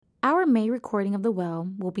Our May recording of The Well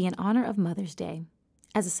will be in honor of Mother's Day,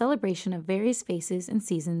 as a celebration of various phases and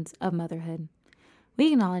seasons of motherhood.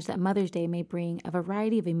 We acknowledge that Mother's Day may bring a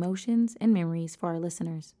variety of emotions and memories for our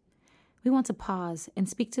listeners. We want to pause and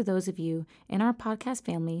speak to those of you in our podcast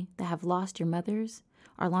family that have lost your mothers,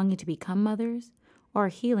 are longing to become mothers, or are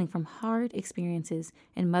healing from hard experiences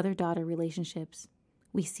in mother-daughter relationships.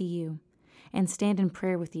 We see you and stand in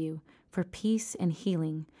prayer with you for peace and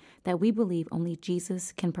healing that we believe only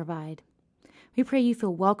Jesus can provide. We pray you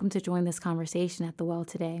feel welcome to join this conversation at The Well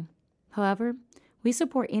today. However, we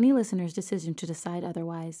support any listener's decision to decide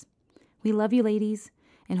otherwise. We love you, ladies,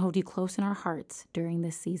 and hold you close in our hearts during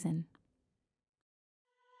this season.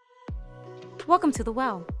 Welcome to The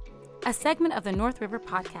Well, a segment of the North River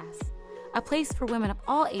Podcast, a place for women of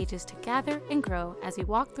all ages to gather and grow as we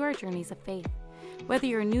walk through our journeys of faith. Whether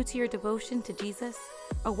you're new to your devotion to Jesus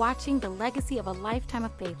or watching the legacy of a lifetime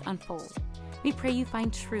of faith unfold, we pray you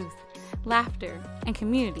find truth, laughter, and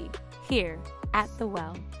community here at The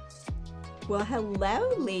Well. Well,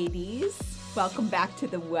 hello, ladies. Welcome back to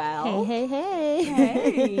The Well. Hey.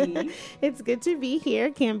 Hey. It's good to be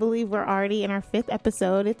here. Can't believe we're already in our 5th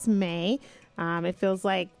episode. It's May. It feels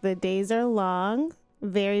like the days are long,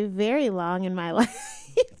 very, very long in my life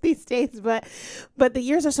these days, but the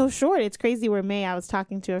years are so short. It's crazy. We're May. I was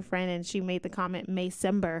talking to a friend and she made the comment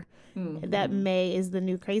May-cember, that May is the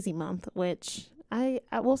new crazy month, which I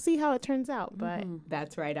will see how it turns out. But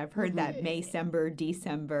That's right. I've heard that May-cember,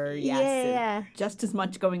 December. Yes. Yeah. Just as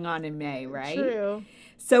much going on in May, right? True.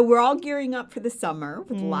 So we're all gearing up for the summer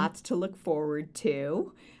with lots to look forward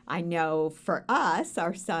to. I know for us,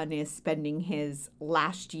 our son is spending his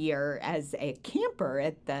last year as a camper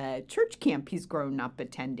at the church camp he's grown up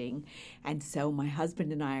attending. And so my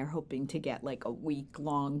husband and I are hoping to get like a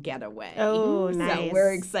week-long getaway. Oh, nice. So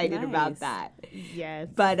we're excited about that. Yes.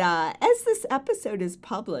 But as this episode is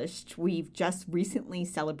published, we've just recently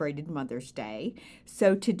celebrated Mother's Day.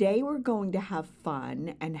 So today we're going to have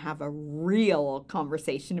fun and have a real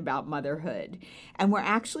conversation about motherhood. And we're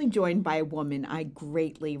actually joined by a woman I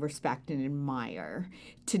greatly respect and admire.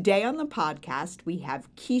 Today on the podcast, we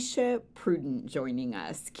have Keisha Prudent joining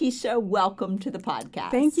us. Keisha, welcome to the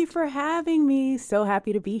podcast. Thank you for having me. So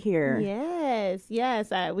happy to be here. Yes.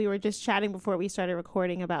 We were just chatting before we started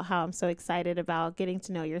recording about how I'm so excited about getting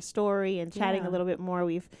to know your story and chatting a little bit more.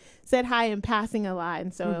 We've said hi in passing a lot.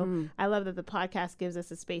 And so I love that the podcast gives us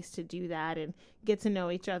a space to do that and get to know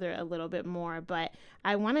each other a little bit more. But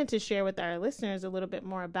I wanted to share with our listeners a little bit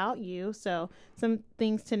more about you. So some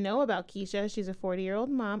things to know about Keisha. She's a 40-year-old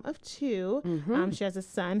mom of 2. She has a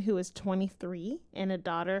son who is 23 and a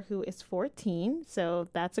daughter who is 14. So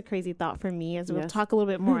that's a crazy thought for me, as we'll talk a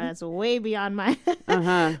little bit more. That's way beyond my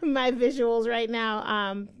my visuals right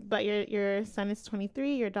now. But your son is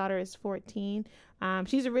 23, your daughter is 14.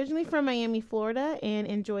 She's originally from Miami, Florida, and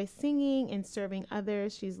enjoys singing and serving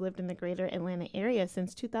others. She's lived in the greater Atlanta area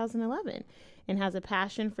since 2011 and has a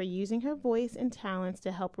passion for using her voice and talents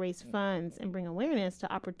to help raise funds and bring awareness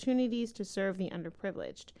to opportunities to serve the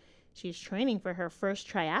underprivileged. She's training for her first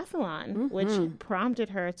triathlon, which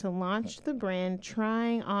prompted her to launch the brand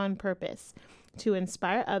Trying on Purpose, to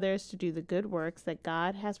inspire others to do the good works that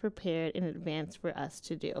God has prepared in advance for us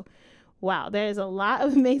to do. Wow, there's a lot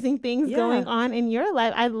of amazing things going on in your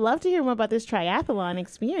life. I'd love to hear more about this triathlon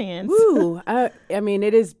experience. Woo! I mean,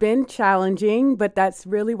 it has been challenging, but that's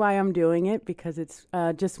really why I'm doing it, because it's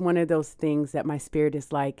just one of those things that my spirit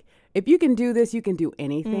is like, if you can do this, you can do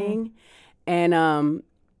anything.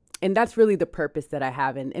 And that's really the purpose that I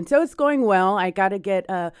have. And so it's going well. I got to get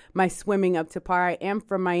my swimming up to par. I am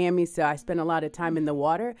from Miami, so I spend a lot of time in the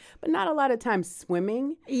water, but not a lot of time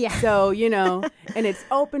swimming. Yeah. So, and it's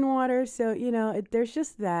open water. So, there's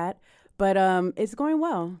just that. But it's going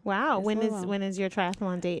well. Wow. When is your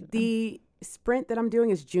triathlon date? The sprint that I'm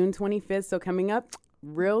doing is June 25th. So coming up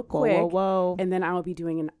real quick. Whoa. And then I will be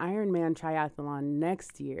doing an Ironman triathlon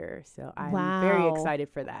next year. So I'm very excited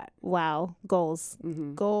for that. Wow. Goals.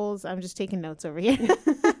 Goals. I'm just taking notes over here.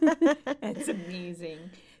 That's amazing.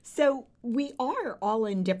 So we are all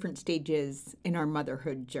in different stages in our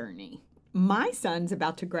motherhood journey. My son's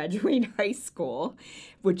about to graduate high school,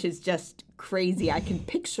 which is just crazy. I can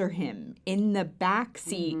picture him in the back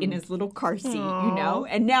seat in his little car seat,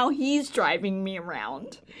 and now he's driving me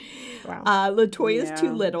around. Wow. Latoya's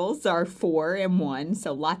 2 littles are 4 and 1,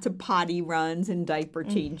 so lots of potty runs and diaper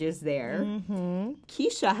changes there.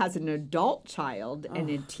 Keisha has an adult child and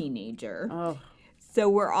a teenager. So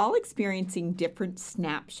we're all experiencing different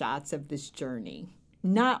snapshots of this journey.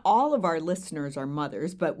 Not all of our listeners are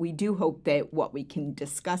mothers, but we do hope that what we can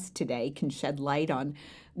discuss today can shed light on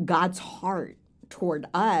God's heart toward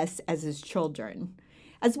us as his children.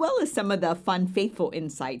 as well as some of the fun, faithful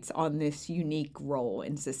insights on this unique role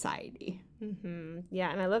in society. Mm-hmm.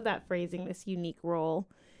 Yeah, and I love that phrasing, this unique role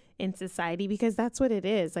in society, because that's what it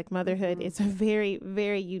is. Like motherhood is a very,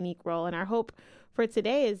 very unique role. And our hope for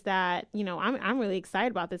today is that, I'm really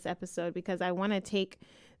excited about this episode because I want to take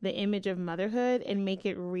the image of motherhood and make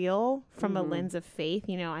it real from a lens of faith.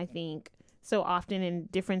 I think so often in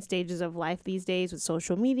different stages of life these days with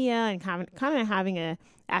social media and kind of having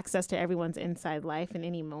access to everyone's inside life in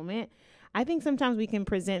any moment, I think sometimes we can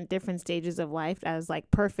present different stages of life as like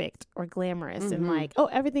perfect or glamorous and like, oh,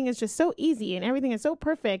 everything is just so easy and everything is so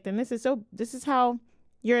perfect. And this is how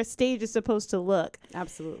your stage is supposed to look.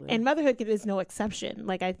 Absolutely. And motherhood is no exception.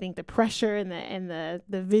 Like I think the pressure and the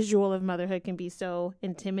visual of motherhood can be so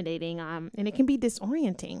intimidating, and it can be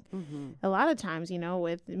disorienting. A lot of times,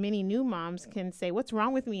 with many new moms can say, what's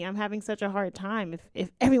wrong with me? I'm having such a hard time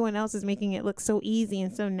if everyone else is making it look so easy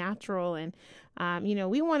and so natural. And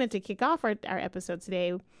we wanted to kick off our episode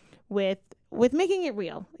today with making it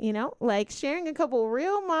real, like sharing a couple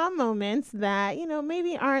real mom moments that,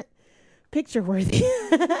 maybe aren't picture worthy,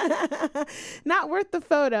 not worth the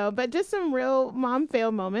photo, but just some real mom fail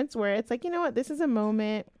moments where it's like, this is a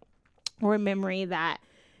moment or a memory that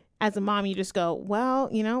as a mom, you just go, well,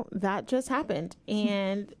 that just happened.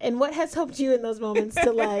 And what has helped you in those moments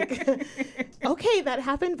to like, okay, that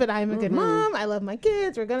happened, but I'm a good mom. I love my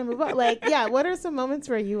kids. We're going to move on. Like, yeah. What are some moments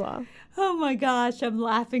for you all? Oh my gosh, I'm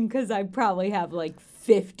laughing because I probably have like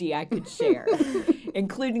 50 I could share,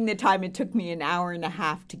 including the time it took me an hour and a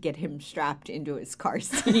half to get him strapped into his car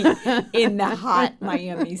seat in the hot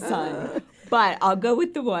Miami sun. But I'll go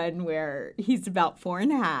with the one where he's about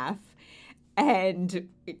 4.5 and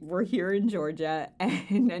we're here in Georgia,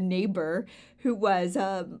 and a neighbor who was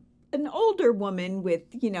an older woman with,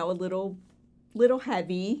 a little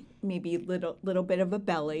heavy, maybe little bit of a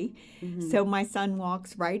belly. So my son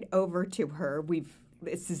walks right over to her.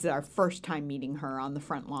 This is our first time meeting her on the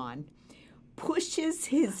front lawn. Pushes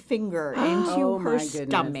his finger into her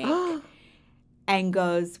stomach and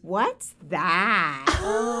goes, "What's that?"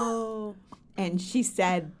 Oh. And she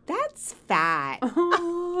said, "That's fat."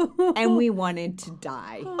 Oh. And we wanted to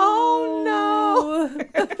die. Oh no.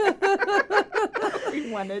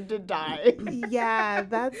 We wanted to die. Yeah,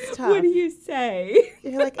 that's tough. What do you say?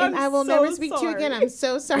 You're like, and I will never speak to you again. I'm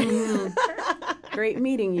so sorry. Great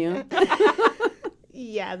meeting you.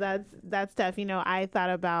 Yeah, that's tough. I thought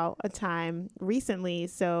about a time recently.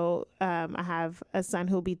 So I have a son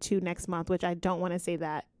who'll be 2 next month, which I don't want to say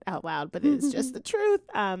that out loud, but it's just the truth.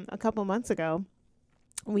 A couple months ago,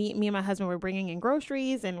 me and my husband were bringing in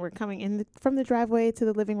groceries, and we're coming in from the driveway to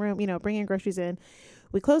the living room, bringing groceries in.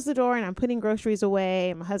 We close the door and I'm putting groceries away.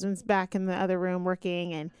 And my husband's back in the other room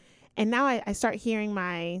working. And now I start hearing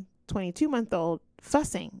my 22-month-old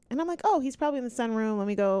fussing. And I'm like, oh, he's probably in the sunroom. Let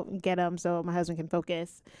me go get him so my husband can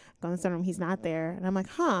focus. Go in the sunroom. He's not there. And I'm like,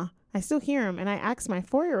 I still hear him. And I asked my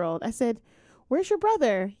 4-year-old, I said, where's your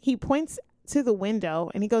brother? He points to the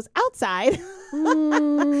window and he goes, outside.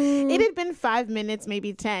 It had been 5 minutes,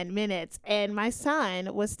 maybe 10 minutes. And my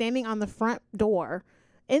son was standing on the front door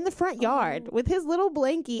in the front yard with his little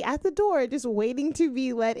blankie at the door, just waiting to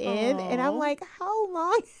be let in. And I'm like, how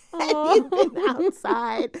long have you been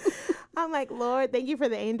outside? I'm like, Lord, thank you for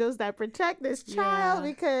the angels that protect this child,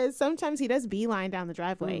 because sometimes he does beeline down the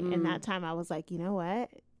driveway. And that time I was like, you know what?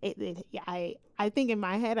 I think in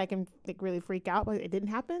my head I can really freak out, but it didn't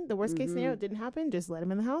happen. The worst case scenario, it didn't happen. Just let him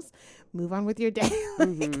in the house, move on with your day.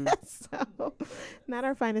 So not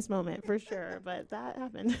our finest moment for sure, but that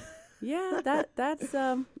happened. Yeah, that's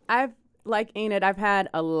I've like Enid, I've had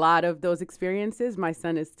a lot of those experiences. My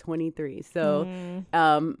son is 23, so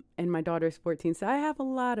and my daughter's 14, so I have a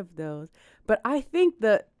lot of those. But I think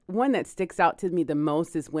the one that sticks out to me the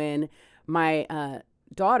most is when my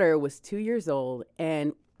daughter was 2 years old,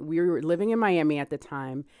 and we were living in Miami at the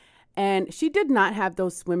time, and she did not have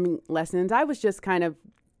those swimming lessons. I was just kind of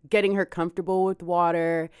getting her comfortable with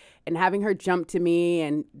water and having her jump to me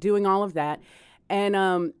and doing all of that.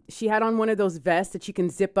 And she had on one of those vests that you can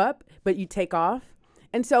zip up, but you take off.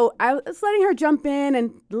 And so I was letting her jump in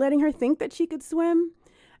and letting her think that she could swim.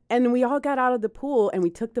 And we all got out of the pool and we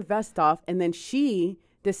took the vest off. And then she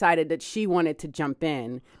decided that she wanted to jump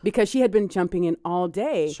in because she had been jumping in all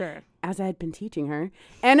day. Sure. As I had been teaching her.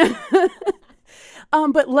 And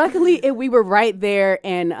but luckily we were right there,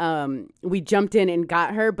 and we jumped in and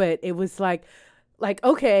got her. But it was like,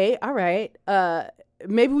 okay, all right.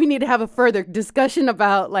 Maybe we need to have a further discussion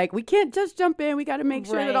about, like, we can't just jump in. We got to make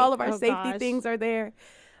sure that all of our safety things are there.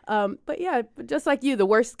 But yeah, just like you, the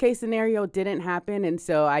worst case scenario didn't happen. And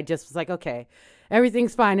so I just was like, okay,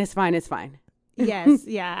 everything's fine. It's fine. It's fine. Yes.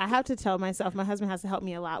 Yeah. I have to tell myself, my husband has to help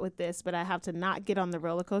me a lot with this, but I have to not get on the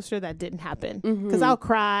roller coaster that didn't happen, because I'll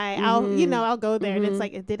cry. I'll go there and it's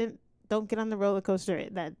like, don't get on the roller coaster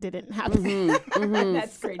that didn't happen.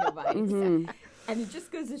 That's great advice. And it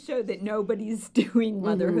just goes to show that nobody's doing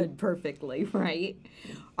motherhood perfectly, right?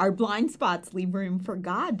 Our blind spots leave room for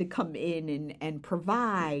God to come in and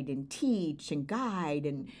provide and teach and guide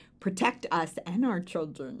and protect us and our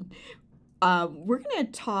children. We're going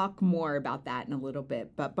to talk more about that in a little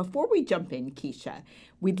bit. But before we jump in, Keisha,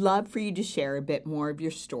 we'd love for you to share a bit more of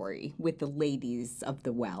your story with the ladies of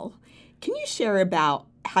the Well. Can you share about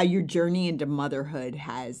how your journey into motherhood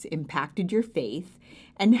has impacted your faith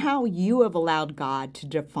and how you have allowed God to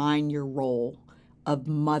define your role of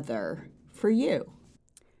mother for you?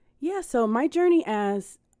 Yeah, so my journey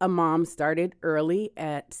as a mom started early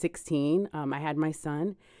at 16. I had my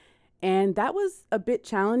son, and that was a bit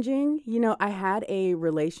challenging. You know, I had a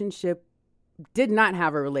relationship, did not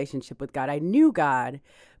have a relationship with God. I knew God,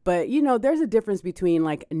 but, you know, there's a difference between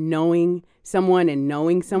like knowing someone and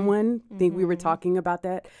knowing someone. I think we were talking about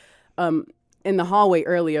that in the hallway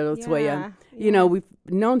earlier, Latoya. You know, we've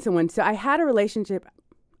known someone. So I had a relationship.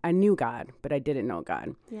 I knew God, but I didn't know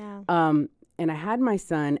God. Yeah. And I had my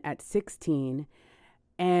son at 16.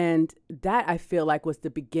 And that, I feel like, was the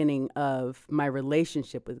beginning of my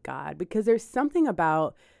relationship with God, because there's something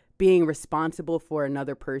about being responsible for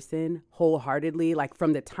another person wholeheartedly, like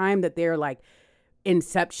from the time that they're like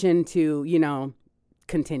inception to, you know,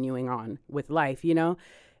 continuing on with life, you know,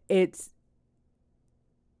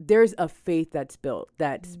 there's a faith that's built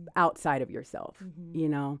that's outside of yourself, you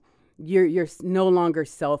know, you're no longer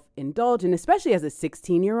self-indulged. And especially as a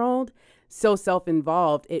 16-year-old, so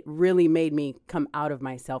self-involved, it really made me come out of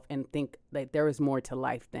myself and think like there was more to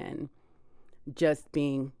life than just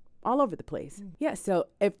being all over the place. Yeah. So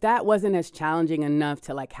if that wasn't as challenging enough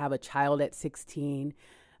to like have a child at 16,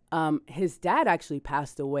 his dad actually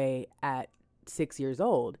passed away at 6 years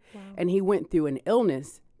old. Wow. And he went through an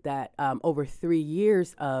illness that over 3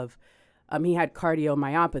 years of, he had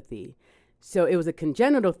cardiomyopathy. So it was a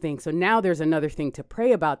congenital thing. So now there's another thing to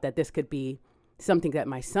pray about, that this could be something that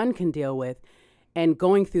my son can deal with. And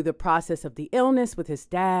going through the process of the illness with his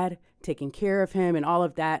dad, taking care of him and all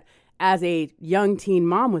of that as a young teen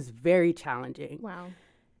mom was very challenging. Wow.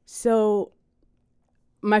 So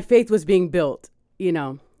my faith was being built, you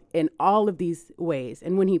know, in all of these ways.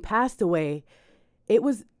 And when he passed away, it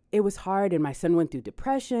was hard. And my son went through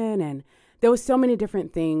depression, and there was so many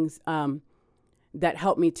different things that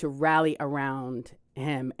helped me to rally around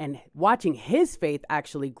him, and watching his faith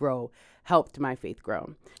actually grow helped my faith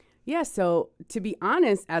grow. Yeah. So to be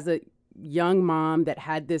honest, as a young mom that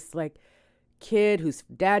had this like kid whose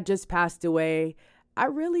dad just passed away, I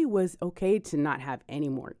really was okay to not have any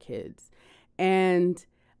more kids. And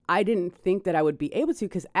I didn't think that I would be able to,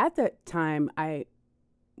 because at that time I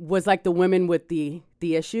was like the women with the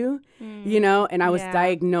issue, you know, and I was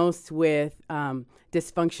diagnosed with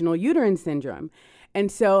dysfunctional uterine syndrome.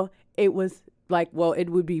 And so it was like, well, it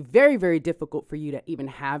would be very, very difficult for you to even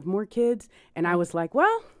have more kids. And I was like,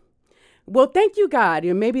 well, thank you, God.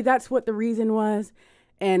 And maybe that's what the reason was.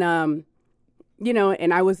 And, you know,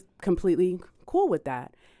 and I was completely cool with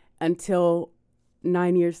that until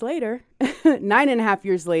 9 years later, 9.5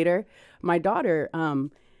 years later, my daughter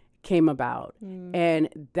came about.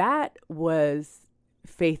 And that was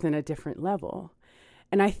faith in a different level.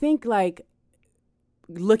 And I think like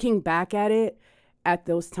looking back at it, at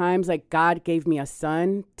those times, like God gave me a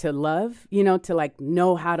son to love, you know, to like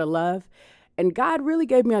know how to love. And God really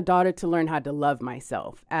gave me a daughter to learn how to love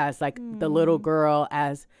myself as like the little girl,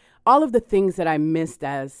 as all of the things that I missed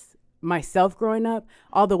as myself growing up,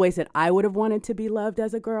 all the ways that I would have wanted to be loved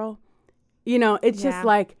as a girl. You know, it's just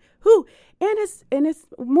like, and it's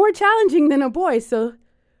more challenging than a boy. So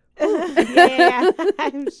yeah,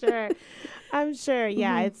 I'm sure.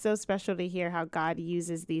 Yeah. It's so special to hear how God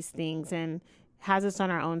uses these things and has us on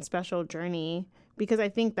our own special journey, because I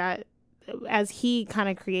think that as he kind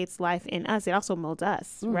of creates life in us, it also molds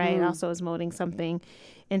us, right? It also is molding something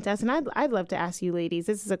into us. And I'd love to ask you ladies,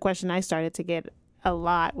 this is a question I started to get a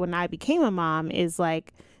lot when I became a mom, is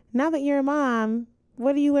like, now that you're a mom,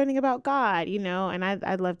 what are you learning about God, you know? And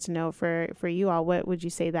I'd love to know for you all, what would you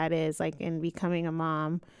say that is, like, in becoming a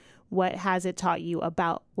mom? What has it taught you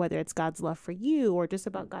about whether it's God's love for you or just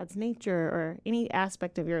about God's nature or any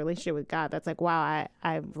aspect of your relationship with God that's like, wow,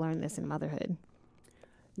 I've learned this in motherhood?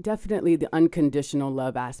 Definitely the unconditional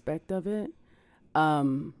love aspect of it.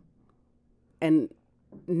 And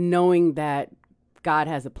knowing that God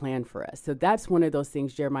has a plan for us. So that's one of those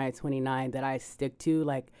things, Jeremiah 29, that I stick to,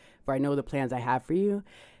 like, for I know the plans I have for you.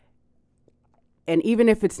 And even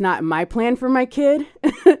if it's not my plan for my kid,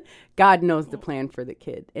 God knows the plan for the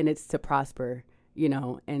kid, and it's to prosper,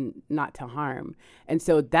 and not to harm. And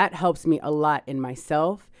so that helps me a lot in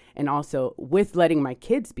myself, and also with letting my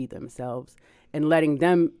kids be themselves and letting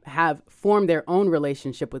them form their own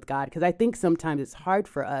relationship with God. Because I think sometimes it's hard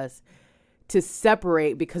for us to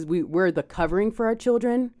separate, because we're the covering for our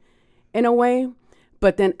children in a way.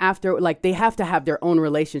 But then after, they have to have their own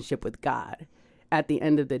relationship with God at the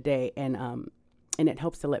end of the day. And it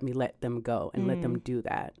helps to let them go and let them do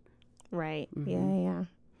that. Right. Mm-hmm.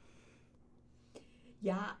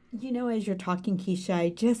 Yeah. Yeah. As you're talking,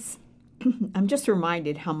 Keisha, I'm just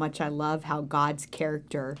reminded how much I love how God's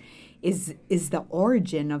character is the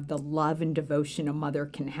origin of the love and devotion a mother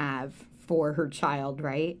can have for her child,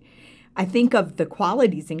 right? I think of the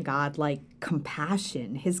qualities in God like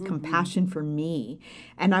compassion, his compassion for me.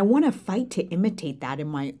 And I want to fight to imitate that in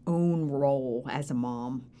my own role as a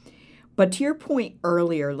mom. But to your point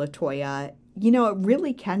earlier, LaToya, it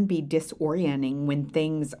really can be disorienting when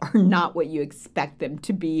things are not what you expect them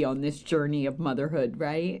to be on this journey of motherhood,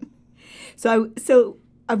 right? So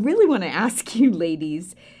I really want to ask you,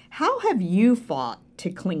 ladies, how have you fought to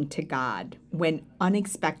cling to God when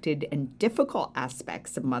unexpected and difficult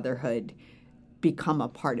aspects of motherhood become a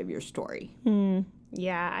part of your story?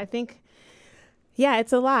 Yeah, I think,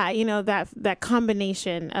 it's a lot, that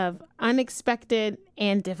combination of unexpected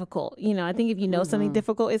and difficult. I think if you know something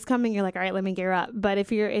difficult is coming, you're like, all right, let me gear up. But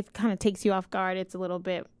if it kind of takes you off guard, it's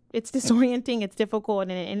disorienting, it's difficult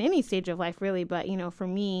in any stage of life, really. But, for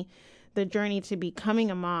me, the journey to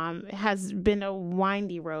becoming a mom has been a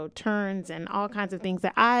windy road, turns and all kinds of things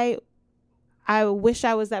that I wish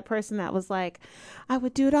I was that person that was like, I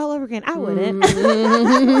would do it all over again. I wouldn't.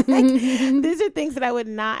 These are things that I would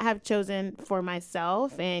not have chosen for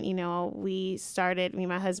myself. And, me and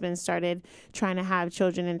my husband started trying to have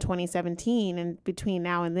children in 2017. And between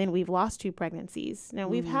now and then, we've lost 2 pregnancies. Now,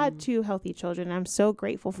 we've had 2 healthy children. I'm so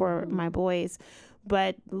grateful for my boys.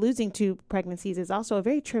 But losing 2 pregnancies is also a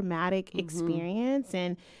very traumatic experience.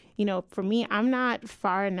 And, for me, I'm not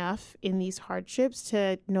far enough in these hardships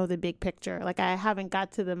to know the big picture. Like, I haven't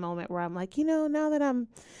got to the moment where I'm like, now that I'm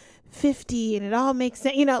 50 and it all makes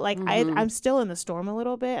sense, I'm still in the storm a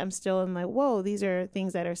little bit. I'm still in whoa, these are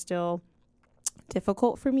things that are still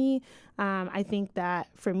difficult for me. I think that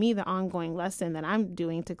for me, the ongoing lesson that I'm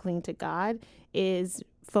doing to cling to God is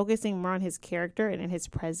focusing more on his character and in his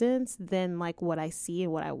presence than what I see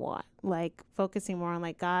and what I want. Focusing more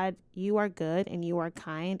on God, you are good and you are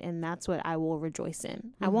kind, and that's what I will rejoice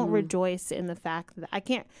in. I won't rejoice in the fact that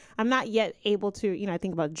I'm not yet able to, I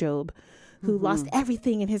think about Job, who lost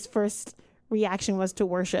everything and his first reaction was to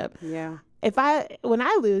worship. Yeah. When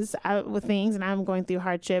I lose with things and I'm going through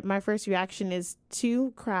hardship, my first reaction is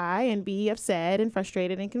to cry and be upset and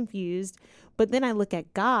frustrated and confused. But then I look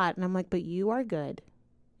at God and I'm like, but you are good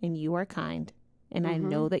and you are kind. And I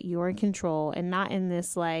know that you are in control, and not in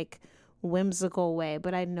this whimsical way,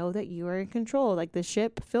 but I know that you are in control. The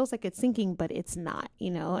ship feels like it's sinking, but it's not,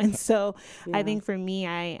 And so I think for me,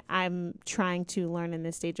 I'm trying to learn in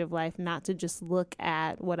this stage of life not to just look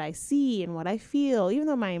at what I see and what I feel, even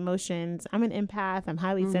though my emotions, I'm an empath, I'm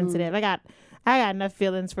highly sensitive. I got enough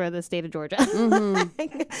feelings for the state of Georgia.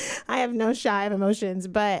 I have no shy of emotions,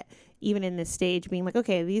 but even in this stage being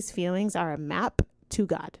okay, these feelings are a map to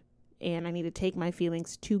God. And I need to take my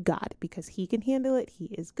feelings to God because he can handle it. He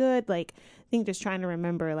is good. I think just trying to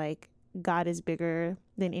remember, God is bigger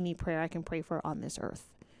than any prayer I can pray for on this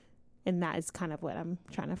earth. And that is kind of what I'm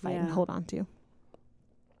trying to fight and hold on to.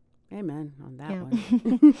 Amen on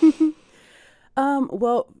that one.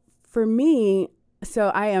 Well, for me,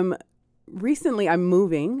 so I'm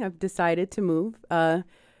moving. I've decided to move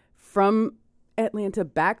from Atlanta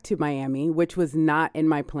back to Miami, which was not in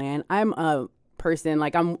my plan. I'm a person,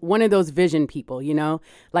 I'm one of those vision people,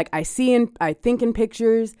 I think in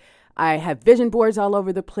pictures. I have vision boards all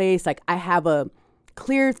over the place. I have a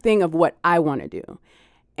clear thing of what I want to do.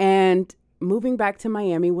 And moving back to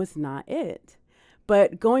Miami was not it.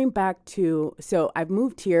 But going back to, so I've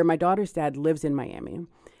moved here. My daughter's dad lives in Miami,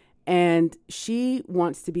 and she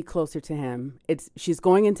wants to be closer to him. She's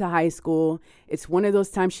going into high school. It's one of those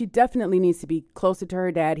times she definitely needs to be closer to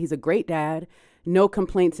her dad. He's a great dad. No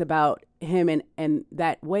complaints about him in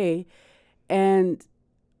that way. And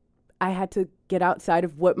I had to get outside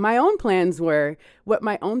of what my own plans were, what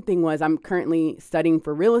my own thing was. I'm currently studying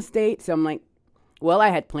for real estate. So I'm like, well, I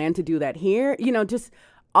had planned to do that here. Just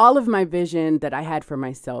all of my vision that I had for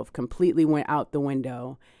myself completely went out the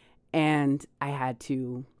window. And I had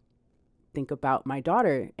to think about my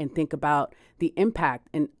daughter and think about the impact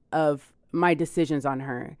of my decisions on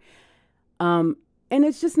her. And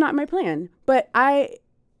it's just not my plan. But I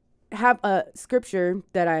have a scripture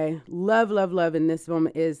that I love in this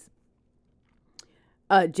moment is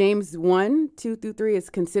James 1:2-3 is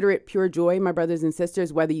consider it pure joy, my brothers and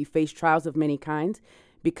sisters, whether you face trials of many kinds,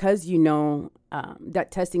 because you know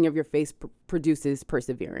that testing of your faith produces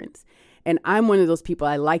perseverance. And I'm one of those people.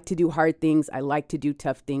 I like to do hard things. I like to do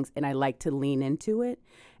tough things, and I like to lean into it.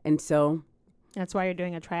 And so that's why you're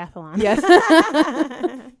doing a triathlon. Yes.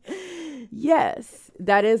 Yes,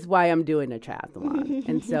 that is why I'm doing a triathlon.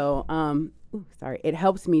 And so, it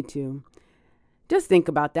helps me to just think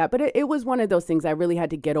about that. But it was one of those things I really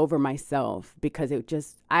had to get over myself because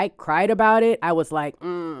I cried about it. I was like,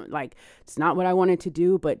 it's not what I wanted to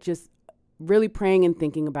do, but just really praying and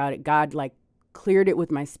thinking about it. God cleared it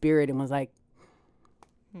with my spirit and was like,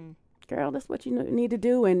 girl, that's what you need to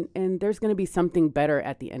do. And there's going to be something better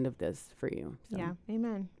at the end of this for you. So. Yeah.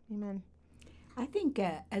 Amen. I think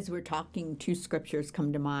as we're talking, two scriptures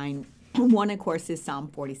come to mind. One, of course, is Psalm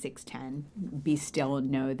 46:10. Be still and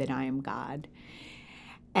know that I am God.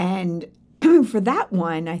 And for that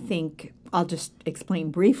one, I think I'll just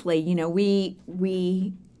explain briefly.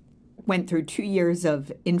 We went through 2 years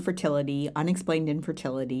of infertility, unexplained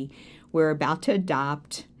infertility. We're about to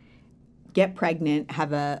adopt, get pregnant,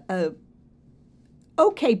 have a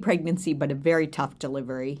okay pregnancy, but a very tough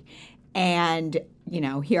delivery. And,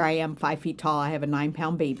 here I am, 5 feet tall. I have a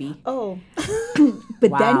 9-pound baby. Oh.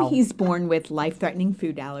 But Wow. then he's born with life-threatening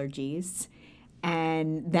food allergies.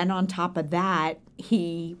 And then on top of that,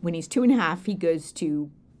 when he's 2.5, he goes to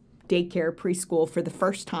daycare, preschool for the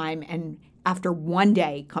first time. And after 1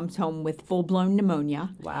 day, comes home with full-blown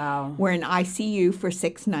pneumonia. Wow. We're in ICU for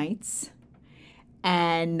 6 nights.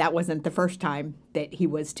 And that wasn't the first time that he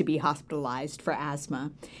was to be hospitalized for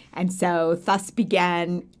asthma. And so thus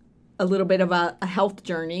began a little bit of a health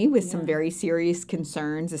journey with some very serious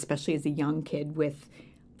concerns, especially as a young kid with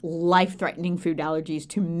life-threatening food allergies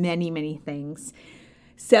to many, many things.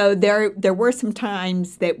 So there were some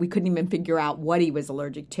times that we couldn't even figure out what he was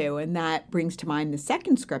allergic to. And that brings to mind the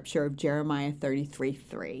second scripture of Jeremiah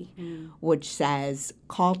 33:3, which says,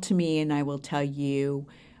 call to me and I will tell you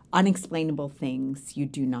unexplainable things you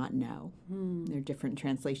do not know. There are different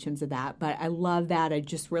translations of that, but I love that. I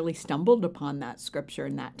just really stumbled upon that scripture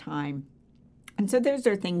in that time. And so those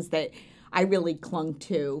are things that I really clung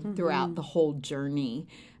to throughout the whole journey.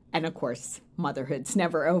 And of course, motherhood's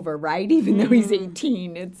never over, right? Even though he's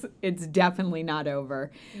 18, it's definitely not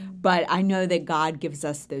over. But I know that God gives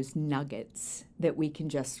us those nuggets that we can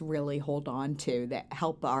just really hold on to that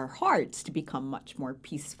help our hearts to become much more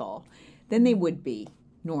peaceful than they would be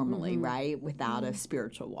normally, right? Without a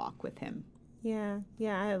spiritual walk with him. Yeah,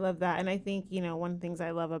 I love that. And I think, one of the things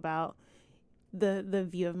I love about the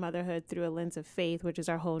view of motherhood through a lens of faith, which is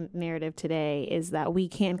our whole narrative today, is that we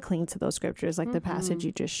can cling to those scriptures. Like the passage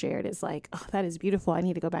you just shared is like, oh, that is beautiful. I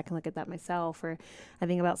need to go back and look at that myself. Or I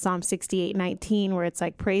think about Psalm 68:19, where it's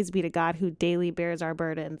like, praise be to God who daily bears our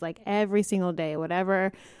burdens. Like every single day,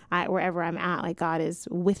 wherever I'm at, like God is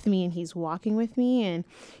with me and he's walking with me. And,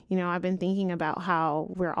 I've been thinking about how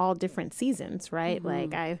we're all different seasons, right?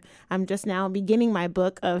 Like I'm just now beginning my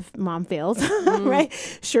book of mom fails, right?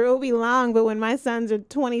 Sure, it'll be long, but when my sons are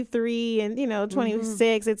 23 and,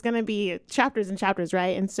 26, it's going to be chapters and chapters,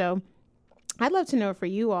 right? And so I'd love to know for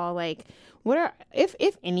you all, like, what are, if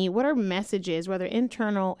any, what are messages, whether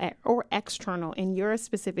internal or external, in your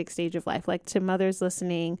specific stage of life, like to mothers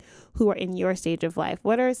listening who are in your stage of life?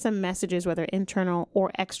 What are some messages, whether internal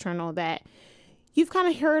or external, that you've kind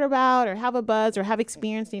of heard about or have a buzz or have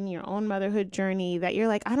experienced in your own motherhood journey that you're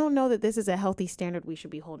like, I don't know that this is a healthy standard we should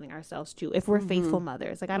be holding ourselves to if we're faithful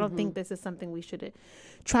mothers. Like, I don't think this is something we should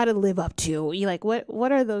try to live up to. You like,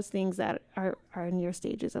 what are those things that are in your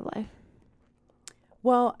stages of life?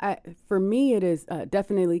 Well, for me, it is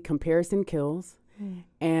definitely comparison kills.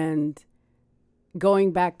 And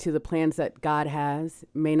going back to the plans that God has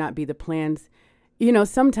may not be the plans.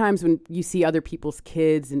 Sometimes when you see other people's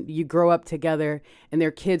kids and you grow up together and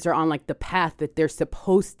their kids are on like the path that they're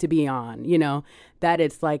supposed to be on, that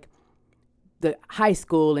it's like the high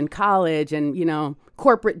school and college and,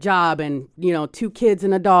 corporate job and, 2 kids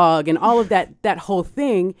and a dog and all of that whole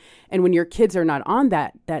thing. And when your kids are not on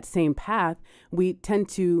that same path, we tend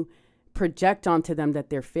to project onto them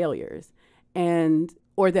that they're failures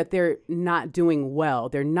or that they're not doing well.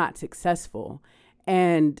 They're not successful.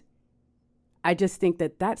 And I just think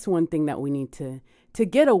that that's one thing that we need to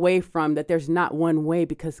get away from, that there's not one way,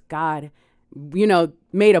 because God,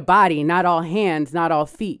 made a body, not all hands, not all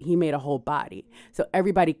feet. He made a whole body. So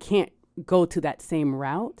everybody can't go to that same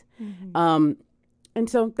route. And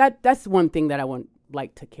so that's one thing that I would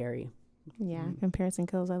like to carry. Yeah, comparison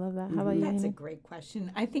kills. I love that. How about you? That's a great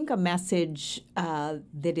question. I think a message that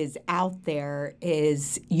is out there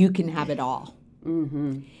is you can have it all.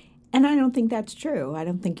 Mm-hmm. And I don't think that's true. I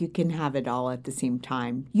don't think you can have it all at the same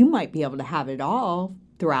time. You might be able to have it all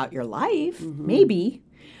throughout your life, maybe,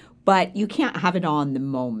 but you can't have it all in the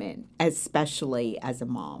moment, especially as a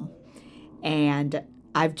mom. And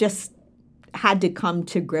I've just had to come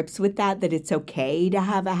to grips with that it's okay to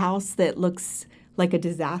have a house that looks like a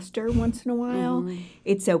disaster once in a while.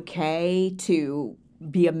 It's okay to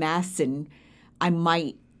be a mess, and I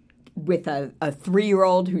might, with a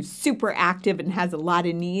 3-year-old who's super active and has a lot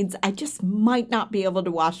of needs, I just might not be able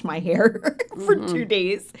to wash my hair for 2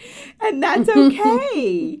 days. And that's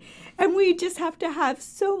okay. And we just have to have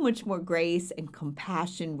so much more grace and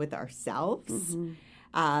compassion with ourselves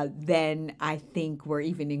than I think we're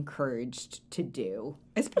even encouraged to do,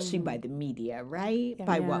 especially by the media, right?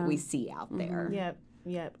 By what we see out there.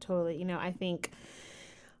 Yep, totally. You know, I think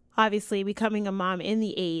obviously becoming a mom in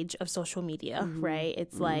the age of social media, right?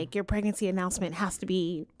 It's like your pregnancy announcement has to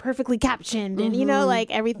be perfectly captioned and, you know,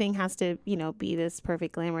 like everything has to, you know, be this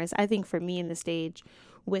perfect glamorous. I think for me in the stage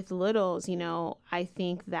with littles, you know, I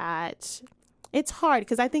think that it's hard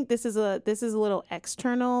because I think this is a little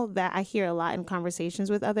external that I hear a lot in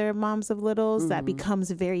conversations with other moms of littles that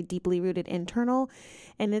becomes very deeply rooted internal.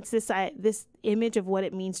 And it's this image of what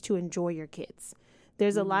it means to enjoy your kids.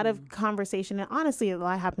 There's a lot of conversation, and honestly, a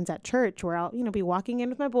lot happens at church where I'll, you know, be walking in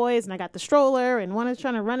with my boys and I got the stroller and one is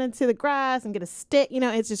trying to run into the grass and get a stick, you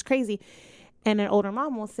know, it's just crazy. And an older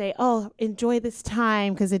mom will say, oh, enjoy this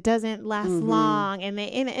time because it doesn't last long. And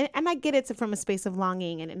I get it's from a space of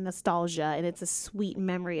longing and nostalgia. And it's a sweet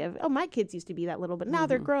memory of, oh, my kids used to be that little, but now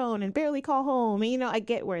they're grown and barely call home. And, you know, I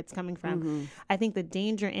get where it's coming from. I think the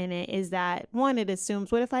danger in it is that, one, it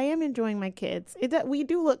assumes, what if I am enjoying my kids? We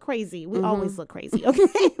do look crazy. We always look crazy.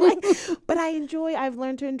 Okay. But I've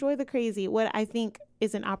learned to enjoy the crazy. What I think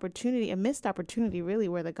is an opportunity, a missed opportunity really,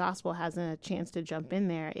 where the gospel hasn't a chance to jump in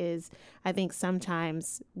there is, I think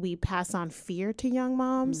sometimes we pass on fear to young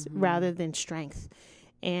moms rather than strength.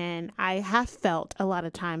 And I have felt a lot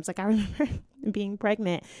of times, like I remember being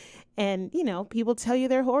pregnant and, you know, people tell you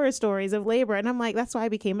their horror stories of labor. And I'm like, that's why I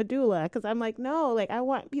became a doula. Because I'm like, no, like I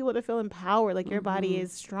want people to feel empowered, like your body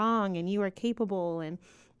is strong and you are capable. And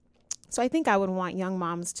so I think I would want young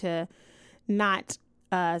moms to not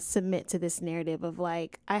submit to this narrative of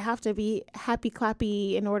like, I have to be happy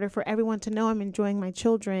clappy in order for everyone to know I'm enjoying my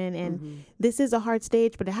children. And this is a hard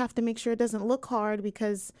stage, but I have to make sure it doesn't look hard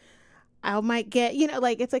because I might get, you know,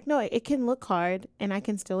 like, it's like, no, it can look hard and I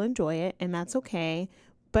can still enjoy it and that's okay.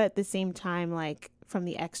 But at the same time, like from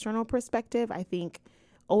the external perspective, I think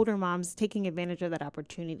older moms taking advantage of that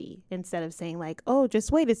opportunity instead of saying like, oh,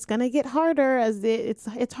 just wait, it's going to get harder as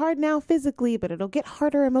it's hard now physically, but it'll get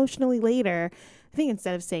harder emotionally later. I think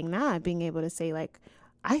instead of saying that, being able to say like,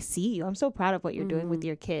 I see you. I'm so proud of what you're doing with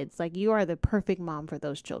your kids. Like you are the perfect mom for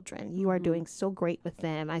those children. You are doing so great with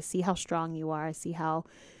them. I see how strong you are. I see how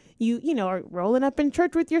you know, are rolling up in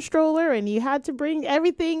church with your stroller and you had to bring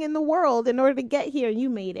everything in the world in order to get here. You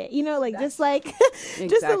made it, you know, like just like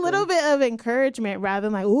just a little bit of encouragement rather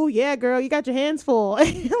than like, oh yeah, girl, you got your hands full.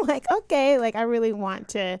 Like, okay, like I really want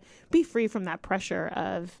to be free from that pressure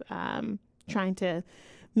of trying to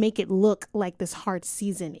make it look like this hard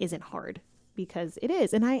season isn't hard, because it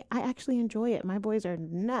is. And I actually enjoy it. My boys are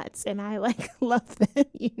nuts and I like love them,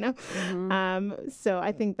 you know? So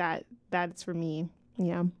I think that's for me.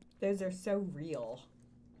 Yeah. Those are so real.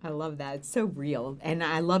 I love that. It's so real. And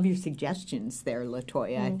I love your suggestions there,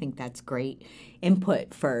 LaToya. I think that's great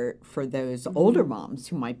input for those older moms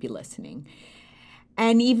who might be listening.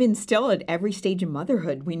 And even still at every stage of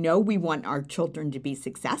motherhood, we know we want our children to be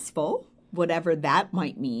successful, whatever that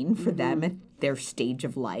might mean for them at their stage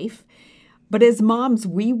of life. But as moms,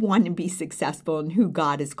 we want to be successful in who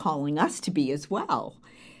God is calling us to be as well.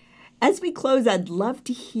 As we close, I'd love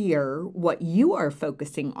to hear what you are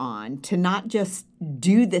focusing on to not just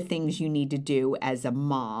do the things you need to do as a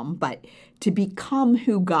mom, but to become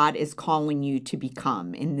who God is calling you to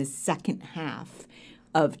become in the second half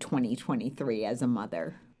of 2023 as a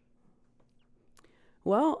mother.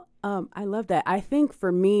 Well, I love that. I think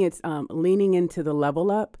for me, it's leaning into the level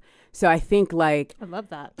up. So I think like... I love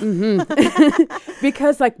that.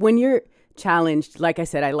 Because like when you're challenged, like I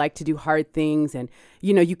said, I like to do hard things, and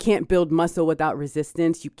you know, you can't build muscle without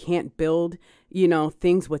resistance. You can't build, you know,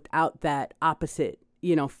 things without that opposite,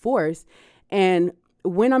 you know, force. And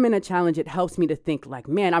when I'm in a challenge, it helps me to think like,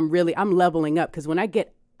 man, I'm leveling up, because when I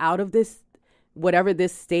get out of this, whatever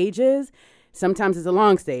this stage is, sometimes it's a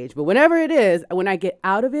long stage, but whenever it is, when I get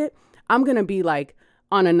out of it, I'm going to be like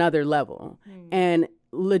on another level. And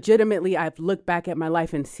legitimately, I've looked back at my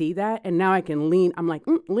life and see that. And now I can lean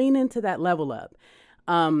into that level up,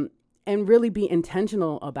 and really be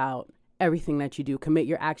intentional about everything that you do. Commit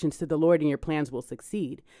your actions to the Lord and your plans will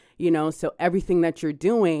succeed. So everything that you're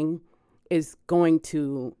doing is going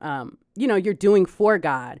to, you're doing for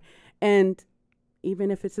God. And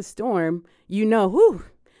even if it's a storm, whew,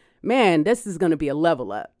 man, this is going to be a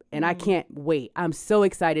level up. And I can't wait. I'm so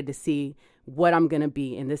excited to see what I'm going to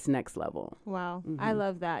be in this next level. Wow. I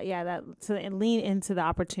love that. Yeah, that to lean into the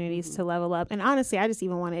opportunities to level up. And honestly, I just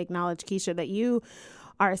even want to acknowledge, Keisha, that you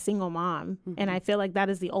are a single mom. And I feel like that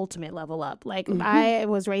is the ultimate level up. Like I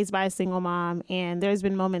was raised by a single mom, and there's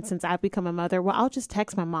been moments since I've become a mother where I'll just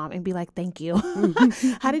text my mom and be like, thank you.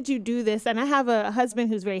 How did you do this? And I have a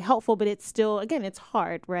husband who's very helpful, but it's still, again, it's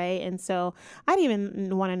hard. Right. And so I'd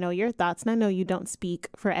even want to know your thoughts. And I know you don't speak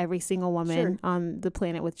for every single woman on the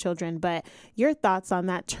planet with children, but your thoughts on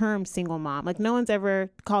that term single mom. Like no one's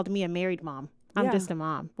ever called me a married mom. I'm just a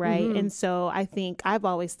mom. Right. And so I think I've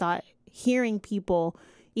always thought hearing people,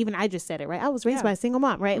 even I just said it, right? I was raised by a single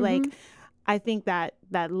mom, right? Like, I think that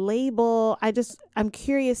label, I'm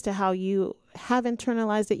curious to how you have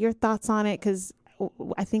internalized it, your thoughts on it, because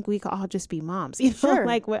I think we could all just be moms. Sure.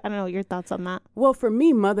 Like, I don't know, your thoughts on that? Well, for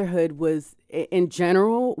me, motherhood in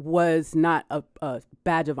general, was not a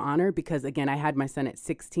badge of honor because, again, I had my son at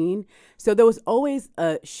 16. So there was always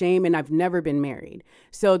a shame, and I've never been married.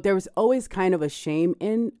 So there was always kind of a shame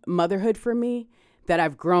in motherhood for me that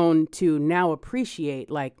I've grown to now appreciate,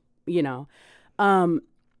 and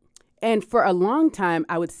for a long time,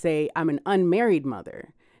 I would say I'm an unmarried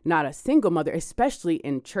mother, not a single mother, especially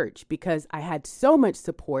in church, because I had so much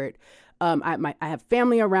support. I have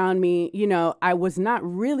family around me. I was not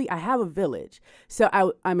really, I have a village. So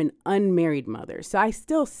I'm an unmarried mother. So I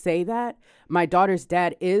still say that. My daughter's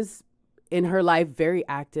dad is in her life very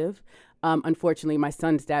active. Unfortunately, my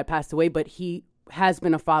son's dad passed away, but he has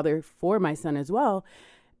been a father for my son as well.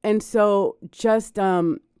 And so just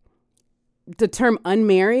the term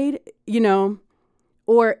unmarried,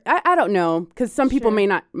 or I don't know, because some people may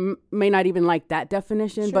not even like that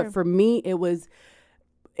definition. But for me, it was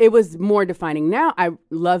more defining. Now I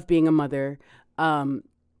love being a mother, and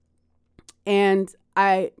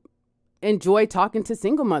I enjoy talking to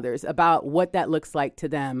single mothers about what that looks like to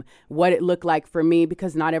them, what it looked like for me,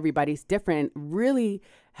 because not everybody's different. Really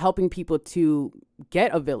helping people to get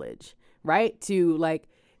a village, right? To like,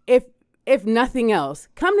 if nothing else,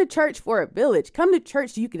 come to church for a village. Come to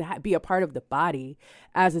church so you can be a part of the body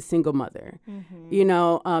as a single mother,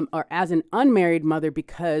 or as an unmarried mother,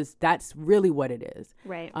 because that's really what it is.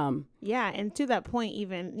 Right. Yeah. And to that point,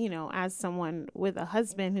 even, as someone with a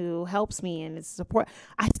husband who helps me and is support,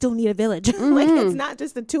 I still need a village. Like, it's not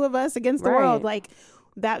just the two of us against the world. Like,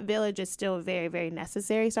 that village is still very, very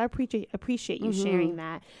necessary. So I appreciate you sharing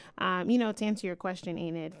that. To answer your question,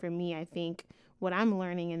 Enid, for me, I think what I'm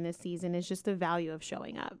learning in this season is just the value of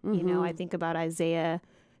showing up. I think about Isaiah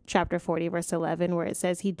chapter 40, verse 11, where it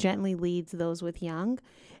says he gently leads those with young.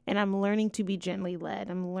 And I'm learning to be gently led.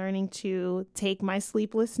 I'm learning to take my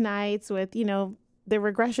sleepless nights with, the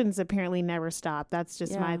regressions apparently never stop. That's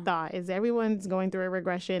just my thought, is everyone's going through a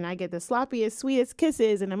regression. I get the sloppiest, sweetest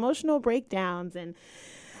kisses and emotional breakdowns, and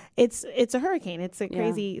it's a hurricane. It's a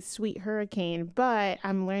crazy, sweet hurricane, but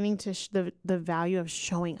I'm learning to the value of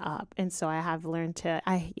showing up. And so I have learned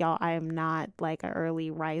I am not like an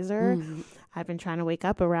early riser. I've been trying to wake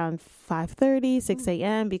up around 5:30, 6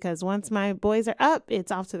 a.m. because once my boys are up,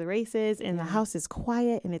 it's off to the races, and the house is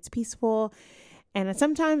quiet and it's peaceful. And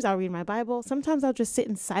sometimes I'll read my Bible. Sometimes I'll just sit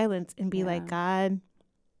in silence and be like, God,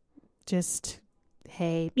 just,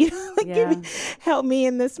 hey, help me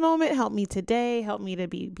in this moment. Help me today. Help me to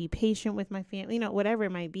be patient with my family, whatever it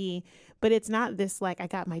might be. But it's not this, like, I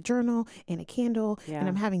got my journal and a candle and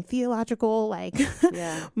I'm having theological,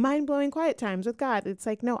 mind-blowing quiet times with God. It's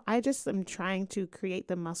like, no, I just am trying to create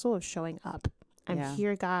the muscle of showing up. I'm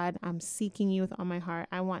here, God. I'm seeking you with all my heart.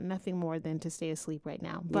 I want nothing more than to stay asleep right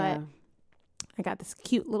now. But I got this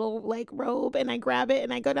cute little robe, and I grab it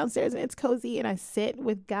and I go downstairs and it's cozy, and I sit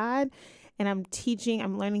with God, and I'm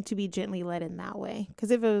learning to be gently led in that way.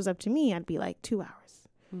 Because if it was up to me, I'd be like 2 hours,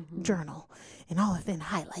 journal, and all of it,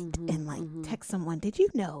 highlight and text someone, did you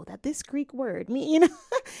know that this Greek word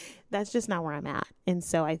that's just not where I'm at. And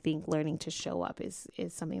so I think learning to show up is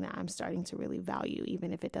something that I'm starting to really value,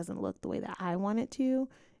 even if it doesn't look the way that I want it to.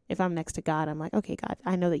 If I'm next to God, I'm like, okay, God,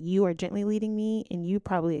 I know that you are gently leading me, and you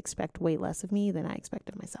probably expect way less of me than I expect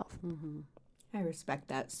of myself. I respect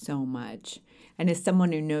that so much. And as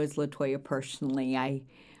someone who knows LaToya personally, I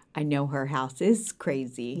know her house is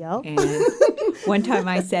crazy. Yep. And one time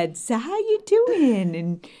I said, so how you doing?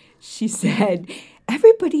 And she said,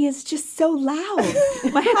 everybody is just so loud.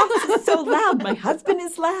 My house is so loud. My husband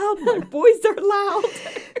is loud. My boys are loud.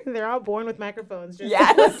 They're all born with microphones. Just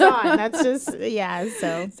Yes. on. That's just, yeah.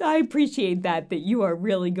 So I appreciate that you are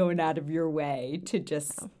really going out of your way to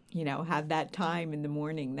just, have that time in the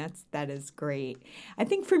morning. That is great. I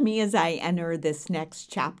think for me, as I enter this next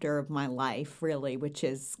chapter of my life, really, which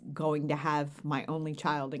is going to have my only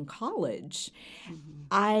child in college,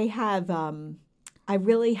 I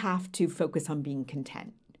really have to focus on being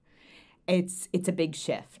content. It's a big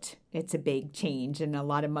shift. It's a big change. And a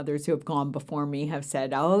lot of mothers who have gone before me have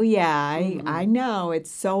said, oh, yeah, I know.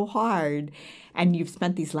 It's so hard. And you've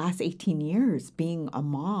spent these last 18 years being a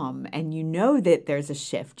mom, and you know that there's a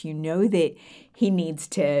shift. You know that he needs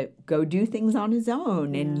to go do things on his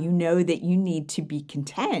own, and you know that you need to be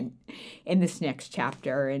content in this next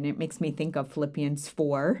chapter. And it makes me think of Philippians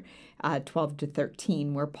 4, 12 to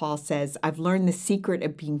 13, where Paul says, I've learned the secret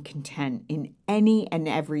of being content in any and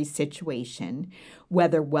every situation,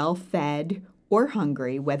 whether well-fed or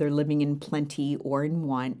hungry, whether living in plenty or in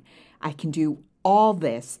want. I can do all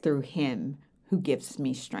this through him who gives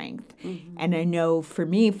me strength. And I know for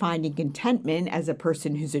me, finding contentment as a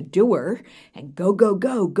person who's a doer and go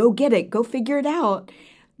get it, go figure it out,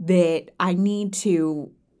 that I need to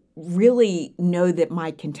really know that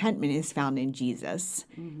my contentment is found in Jesus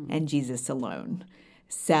and Jesus alone.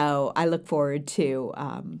 So I look forward to,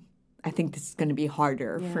 I think this is going to be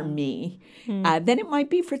harder for me than it might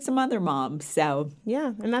be for some other moms. So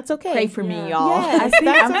yeah, and that's okay. Pray for me, y'all. Yeah, I think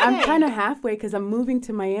that's I'm kind of halfway because I'm moving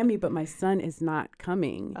to Miami, but my son is not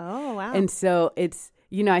coming. Oh, wow. And so it's,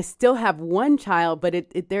 I still have one child, but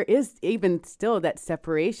there is even still that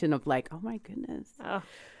separation of like, oh my goodness. Oh.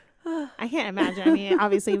 I can't imagine. I mean,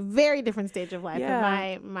 obviously, very different stage of life.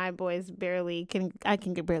 Yeah. My boys barely can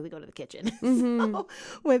barely go to the kitchen so,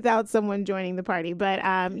 without someone joining the party. But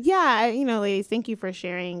ladies, thank you for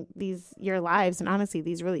sharing your lives, and honestly,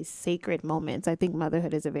 these really sacred moments. I think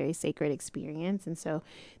motherhood is a very sacred experience, and so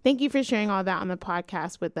thank you for sharing all that on the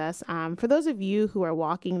podcast with us. For those of you who are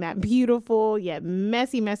walking that beautiful yet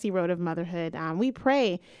messy road of motherhood, we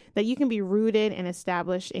pray that you can be rooted and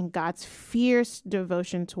established in God's fierce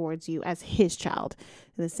devotion towards you as his child.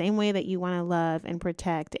 In the same way that you want to love and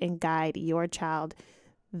protect and guide your child,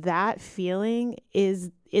 that feeling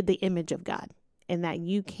is the image of God, and that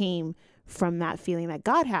you came from that feeling that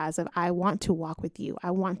God has of, I want to walk with you.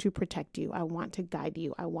 I want to protect you. I want to guide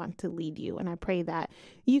you. I want to lead you. And I pray that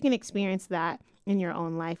you can experience that in your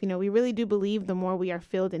own life. We really do believe the more we are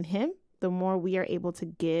filled in him, the more we are able to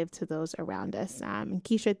give to those around us. And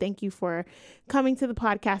Keisha, thank you for coming to the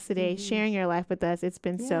podcast today, sharing your life with us. It's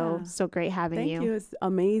been so great having you. Thank you. It's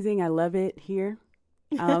amazing. I love it here.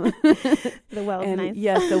 The well is nice.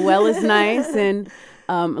 Yes, the well is nice, and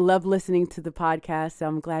love listening to the podcast. So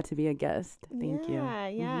I'm glad to be a guest. Thank you.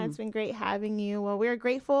 Yeah, it's been great having you. Well, we're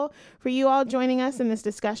grateful for you all joining us in this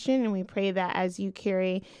discussion, and we pray that as you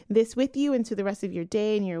carry this with you into the rest of your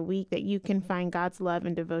day and your week, that you can find God's love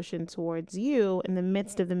and devotion towards you in the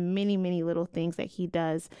midst of the many, many little things that he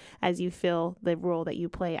does as you fill the role that you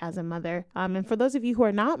play as a mother. And for those of you who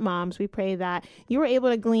are not moms, we pray that you were able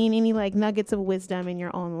to glean any nuggets of wisdom in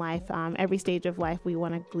your own life. Every stage of life, we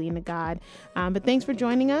want to glean to God. But thanks for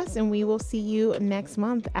joining us, and we will see you next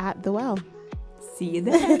month at The Well. See you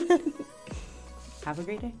then. Have a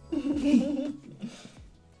great day.